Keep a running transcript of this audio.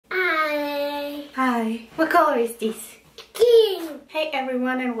Hi. What color is this? Pink. Hey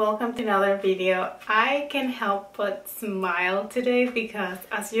everyone, and welcome to another video. I can't help but smile today because,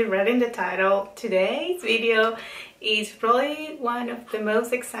 as you read in the title, today's video is probably one of the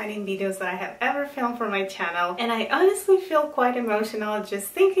most exciting videos that I have ever filmed for my channel, and I honestly feel quite emotional just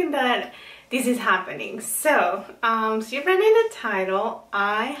thinking that this is happening. So you read in the title,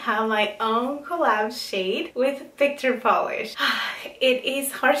 I have my own collab shade with picture polish. It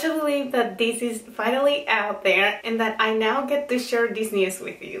is hard to believe that this is finally out there and that I now get to share this news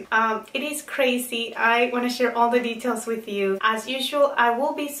with you. It is crazy. I want to share all the details with you. As usual, I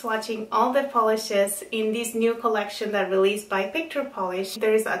will be swatching all the polishes in this new collection that released by Picture Polish.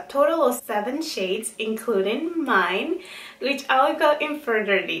 There's a total of 7 shades, including mine, which I'll go in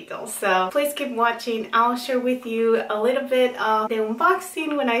further detail. So please keep watching. I'll share with you a little bit of the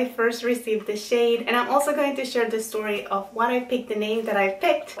unboxing when I first received the shade, and I'm also going to share the story of what I picked, the name that I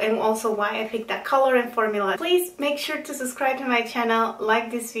picked, and also why I picked that color and formula. Please make sure to subscribe to my channel,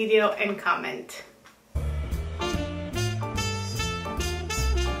 like this video, and comment.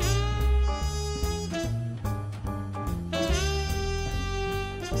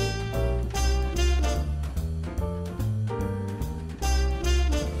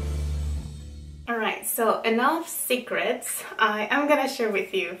 So enough secrets. I am gonna share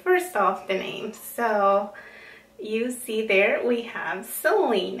with you first off the name. So you see there we have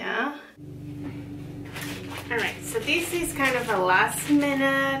Selena. Alright, so this is kind of a last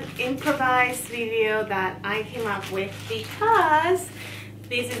minute improvised video that I came up with because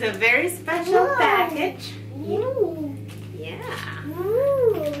this is a very special package. Yeah.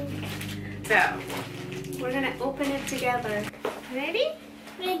 So we're gonna open it together. Ready?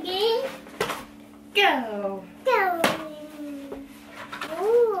 Ready? Go! Go!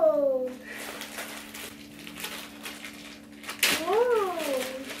 Ooh! Ooh!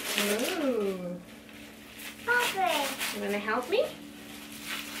 Ooh! Okay. You wanna help me?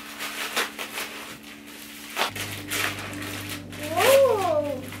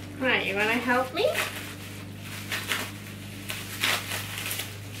 Ooh! Alright, you wanna help me?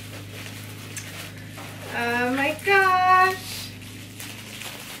 Oh my gosh!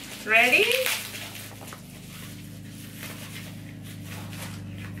 Ready?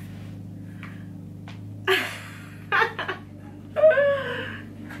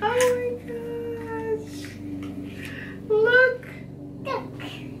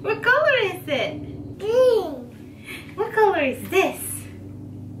 What color is it? Green. What color is this?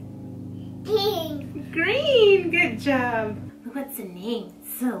 Pink. Green. Good job. What's the name?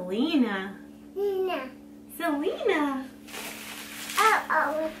 Selena. Selena. Selena.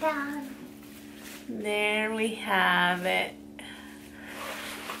 Oh my God. There we have it.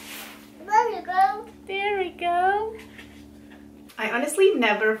 There you go. There we go. I honestly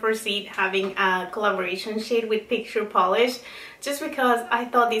never foreseed having a collaboration shade with Picture Polish, just because I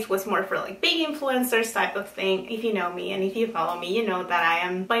thought this was more for like big influencers type of thing. If you know me and if you follow me, you know that I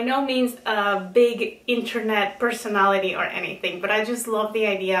am by no means a big internet personality or anything, but I just love the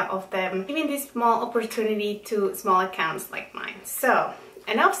idea of them giving this small opportunity to small accounts like mine. So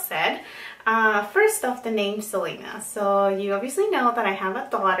enough said. First off, the name Selena. So you obviously know that I have a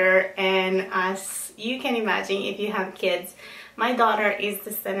daughter, and as you can imagine, if you have kids, my daughter is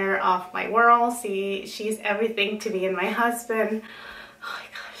the center of my world. She's everything to me and my husband. Oh my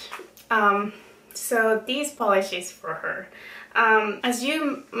gosh. So these polish is for her. As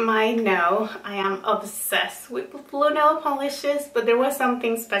you might know, I am obsessed with blue nail polishes, but there was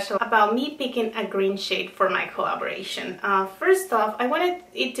something special about me picking a green shade for my collaboration. First off, I wanted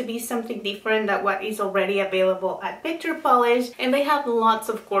it to be something different than what is already available at Picture Polish, and they have lots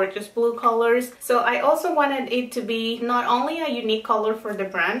of gorgeous blue colors. So I also wanted it to be not only a unique color for the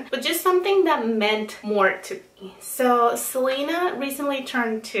brand, but just something that meant more to me. So Selena recently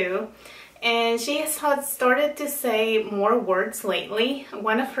turned 2. And she has started to say more words lately.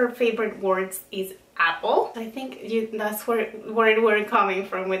 One of her favorite words is apple. I think that's where we're coming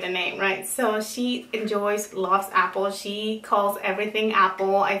from with the name, right? So she loves apple. She calls everything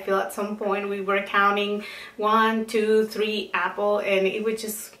apple. I feel at some point we were counting 1, 2, 3 apple, and it was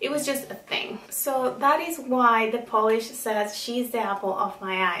just a thing. So that is why the polish says she's the apple of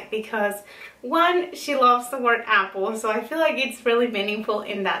my eye, because one, she loves the word apple, so I feel like it's really meaningful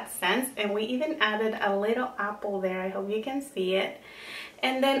in that sense. And we even added a little apple there. I hope you can see it.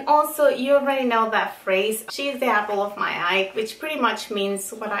 And then also, you already know that phrase, she is the apple of my eye, which pretty much means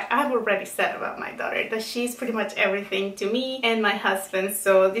what I've already said about my daughter, that she's pretty much everything to me and my husband.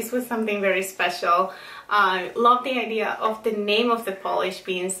 So this was something very special. I love the idea of the name of the polish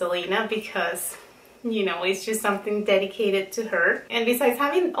being Selena, because you know, it's just something dedicated to her. And besides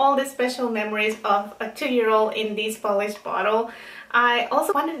having all the special memories of a 2-year-old in this polished bottle, I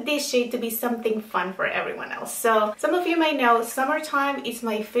also wanted this shade to be something fun for everyone else. So some of you may know summertime is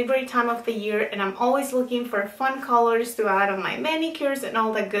my favorite time of the year, and I'm always looking for fun colors to add on my manicures and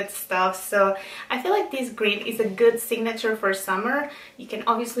all that good stuff. So I feel like this green is a good signature for summer. You can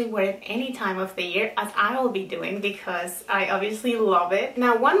obviously wear it any time of the year, as I will be doing, because I obviously love it.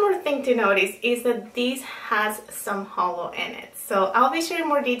 Now, one more thing to notice is that this has some holo in it. So I'll be sharing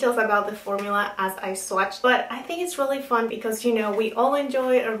more details about the formula as I swatch, but I think it's really fun because, you know, we all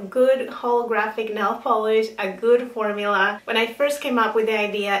enjoy a good holographic nail polish, a good formula. When I first came up with the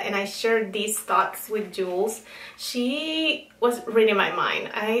idea and I shared these thoughts with Jules, she was reading my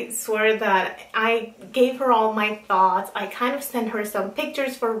mind. I swear that I gave her all my thoughts. I kind of sent her some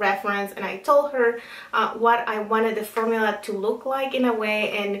pictures for reference, and I told her what I wanted the formula to look like in a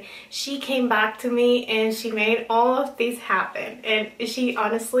way, and she came back to me and she made all of this happen. And she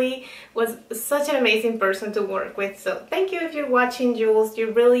honestly was such an amazing person to work with. So thank you if you're watching, Jules.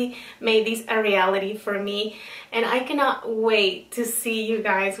 You really made this a reality for me, and I cannot wait to see you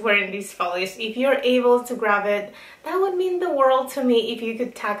guys wearing this polish. If you're able to grab it, that would mean the world to me if you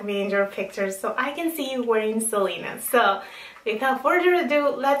could tag me in your pictures so I can see you wearing Selena. So without further ado,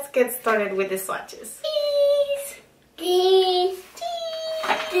 let's get started with the swatches.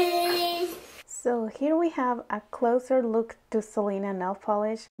 So here we have a closer look to Selena nail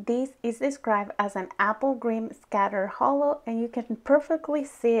polish. This is described as an apple green scatter holo, and you can perfectly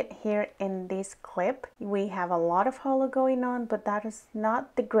see it here in this clip. We have a lot of holo going on, but that is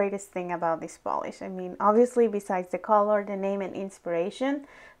not the greatest thing about this polish. I mean, obviously besides the color, the name and inspiration,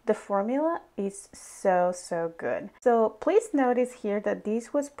 the formula is so good. So please notice here that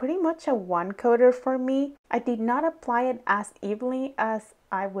this was pretty much a one coater for me. I did not apply it as evenly as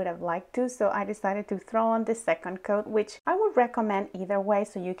I would have liked to, so I decided to throw on the second coat, which I would recommend either way,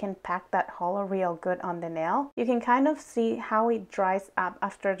 so you can pack that holo real good on the nail. You can kind of see how it dries up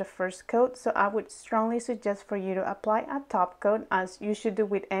after the first coat, so I would strongly suggest for you to apply a top coat, as you should do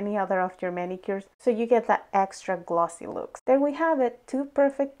with any other of your manicures, so you get that extra glossy look. There we have it, 2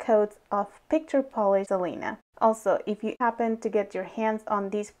 perfect coats of picture polish Selena. Also, if you happen to get your hands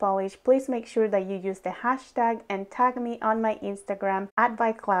on this polish, please make sure that you use the hashtag and tag me on my Instagram at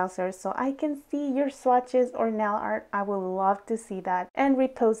ByClouser so I can see your swatches or nail art. I would love to see that, and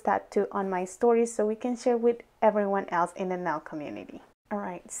repost that too on my stories so we can share with everyone else in the nail community.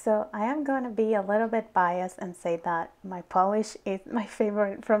 Alright, so I am going to be a little bit biased and say that my polish is my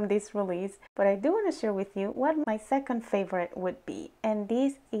favorite from this release, but I do want to share with you what my second favorite would be, and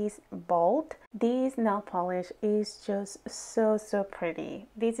this is Bold. This nail polish is just so pretty.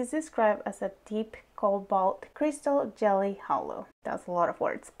 This is described as a deep cobalt crystal jelly holo. That's a lot of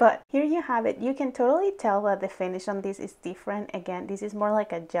words, but here you have it. You can totally tell that the finish on this is different. Again, this is more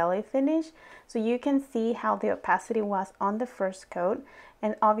like a jelly finish, so you can see how the opacity was on the first coat,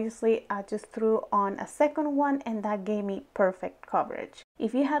 and obviously I just threw on a second one and that gave me perfect coverage.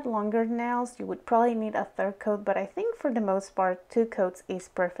 If you had longer nails, you would probably need a third coat, but I think for the most part 2 coats is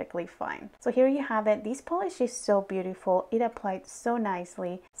perfectly fine. So here you have it. This polish is so beautiful. It applied so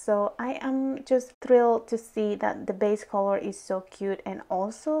nicely, so I am just thrilled to see that the base color is so cute, and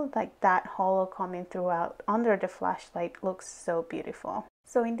also like that holo coming throughout under the flashlight looks so beautiful.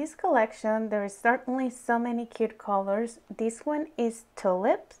 So in this collection there is certainly so many cute colors. This one is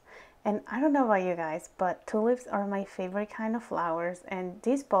tulips, and I don't know about you guys, but tulips are my favorite kind of flowers, and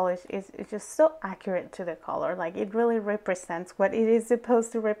this polish is just so accurate to the color. Like, it really represents what it is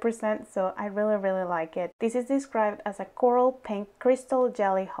supposed to represent, so I really like it. This is described as a coral pink crystal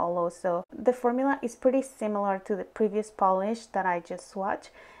jelly holo, so the formula is pretty similar to the previous polish that I just swatched.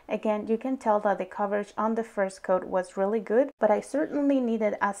 Again, you can tell that the coverage on the first coat was really good, but I certainly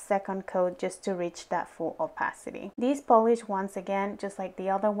needed a second coat just to reach that full opacity. This polish, once again, just like the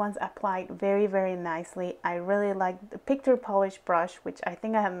other ones, applied very nicely. I really like the picture polish brush, which I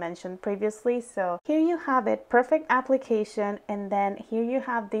think I have mentioned previously. So here you have it, perfect application, and then here you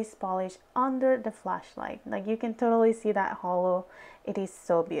have this polish under the flashlight. Like, you can totally see that holo. It is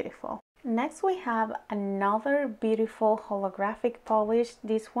so beautiful. Next we have another beautiful holographic polish.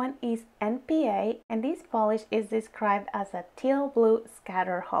 This one is NPA, and this polish is described as a teal blue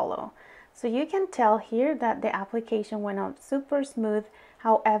scatter holo. So you can tell here that the application went on super smooth,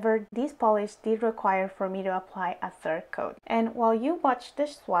 However, this polish did require for me to apply a third coat. And while you watch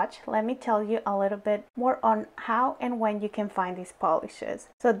this swatch, let me tell you a little bit more on how and when you can find these polishes.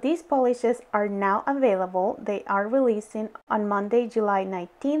 So these polishes are now available. They are releasing on Monday, July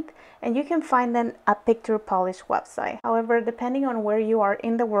 19th, and you can find them at Picture Polish website. However, depending on where you are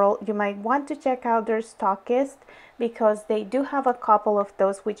in the world, you might want to check out their stockist, because they do have a couple of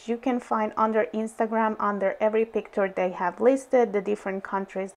those which you can find under Instagram. Under every picture they have listed the different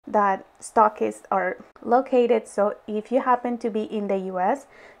countries that stockists are located. So if you happen to be in the US,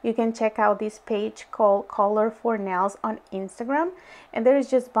 you can check out this page called Color for Nails on Instagram, and there is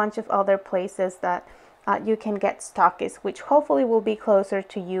just a bunch of other places that you can get stockists, which hopefully will be closer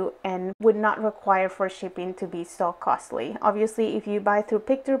to you and would not require for shipping to be so costly. Obviously, if you buy through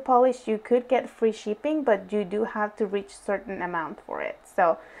Picture Polish, you could get free shipping, but you do have to reach certain amount for it.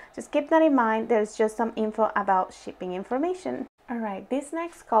 So just keep that in mind. There's just some info about shipping information. Alright, this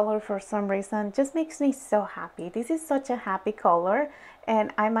next color for some reason just makes me so happy. This is such a happy color,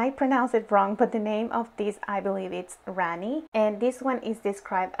 and I might pronounce it wrong, but the name of this, I believe it's Rani, and this one is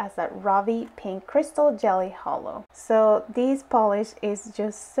described as a Ravi Pink Crystal Jelly Holo. So this polish is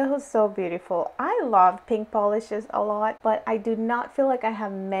just so beautiful. I love pink polishes a lot, but I do not feel like I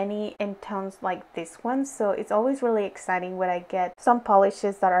have many in tones like this one, so it's always really exciting when I get some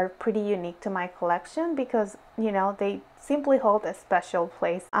polishes that are pretty unique to my collection, because you know, they simply hold a special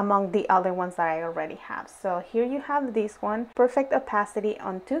place among the other ones that I already have. So here you have this one, perfect opacity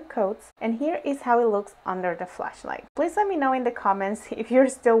on 2 coats, and here is how it looks under the flashlight. Please let me know in the comments if you're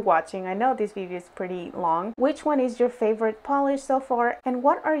still watching. I know this video is pretty long. Which one is your favorite polish so far, and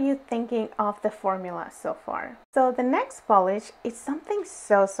what are you thinking of the formula so far? So the next polish is something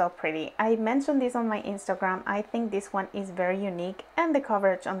so pretty. I mentioned this on my Instagram. I think this one is very unique, and the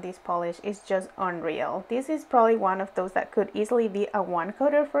coverage on this polish is just unreal. This is probably one of those that could easily be a one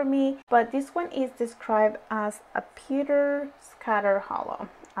coater for me, but this one is described as a pewter scatter holo.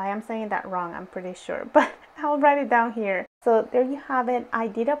 I am saying that wrong, I'm pretty sure, but I'll write it down here. So there you have it. I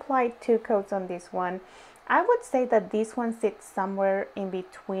did apply 2 coats on this one. I would say that this one sits somewhere in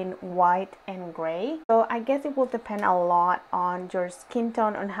between white and gray. So I guess it will depend a lot on your skin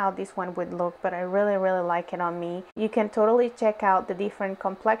tone on how this one would look, but I really like it on me. You can totally check out the different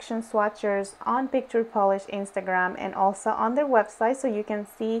complexion swatchers on Picture Polish Instagram and also on their website, so you can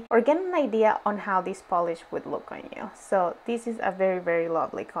see or get an idea on how this polish would look on you. So this is a very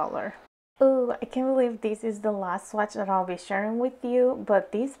lovely color. Oh, I can't believe this is the last swatch that I'll be sharing with you,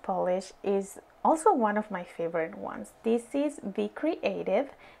 but this polish is also one of my favorite ones. This is Be Creative,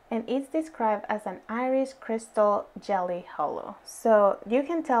 and it's described as an Irish crystal jelly holo. So you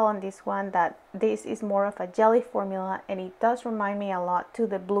can tell on this one that this is more of a jelly formula, and it does remind me a lot to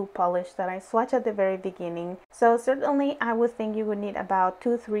the blue polish that I swatched at the very beginning. So certainly I would think you would need about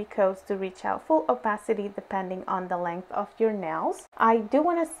 2-3 coats to reach out full opacity depending on the length of your nails. I do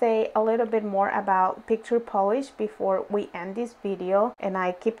want to say a little bit more about Picture Polish before we end this video, and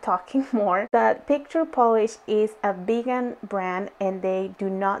I keep talking more. That Picture Polish is a vegan brand, and they do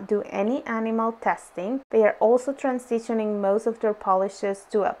not do any animal testing. They are also transitioning most of their polishes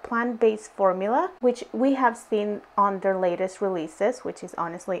to a plant-based formula, which we have seen on their latest releases, which is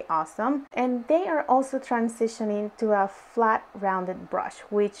honestly awesome. And they are also transitioning to a flat rounded brush,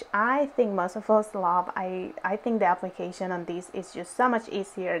 which I think most of us love. I think the application on this is just so much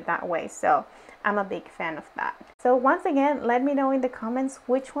easier that way, so I'm a big fan of that. So once again, let me know in the comments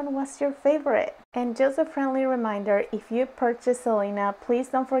which one was your favorite. And just a friendly reminder, if you purchase Selena, please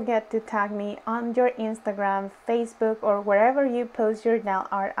don't forget to tag me on your Instagram, Facebook, or wherever you post your nail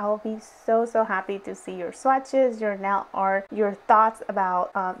art. I'll be so happy to see your swatches, your nail art, your thoughts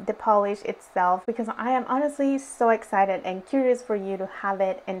about the polish itself, because I am honestly so excited and curious for you to have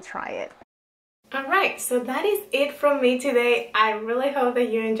it and try it. Alright, so that is it from me today. I really hope that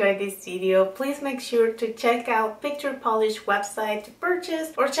you enjoyed this video. Please make sure to check out Picture Polish website to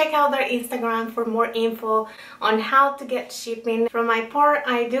purchase, or check out their Instagram for more info on how to get shipping. From my part,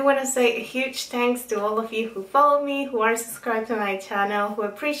 I do want to say a huge thanks to all of you who follow me, who are subscribed to my channel, who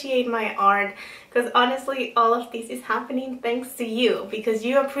appreciate my art, because honestly all of this is happening thanks to you, because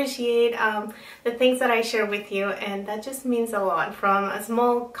you appreciate the things that I share with you, and that just means a lot. From a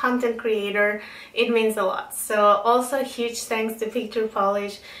small content creator, it means a lot. So also huge thanks to Picture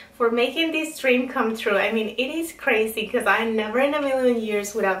Polish for making this dream come true. I mean, it is crazy because I never in a million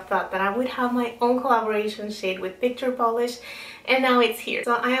years would have thought that I would have my own collaboration shade with picture polish, and now it's here.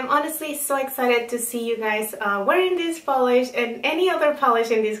 So I am honestly so excited to see you guys wearing this polish and any other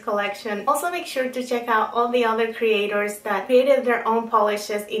polish in this collection. Also, make sure to check out all the other creators that created their own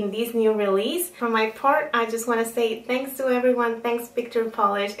polishes in this new release. For my part, I just want to say thanks to everyone, thanks Picture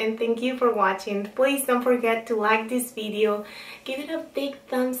Polish, and thank you for watching. Please don't forget to like this video, give it a big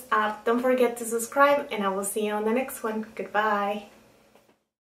thumbs up, don't forget to subscribe, and I will see you on the next one. Goodbye.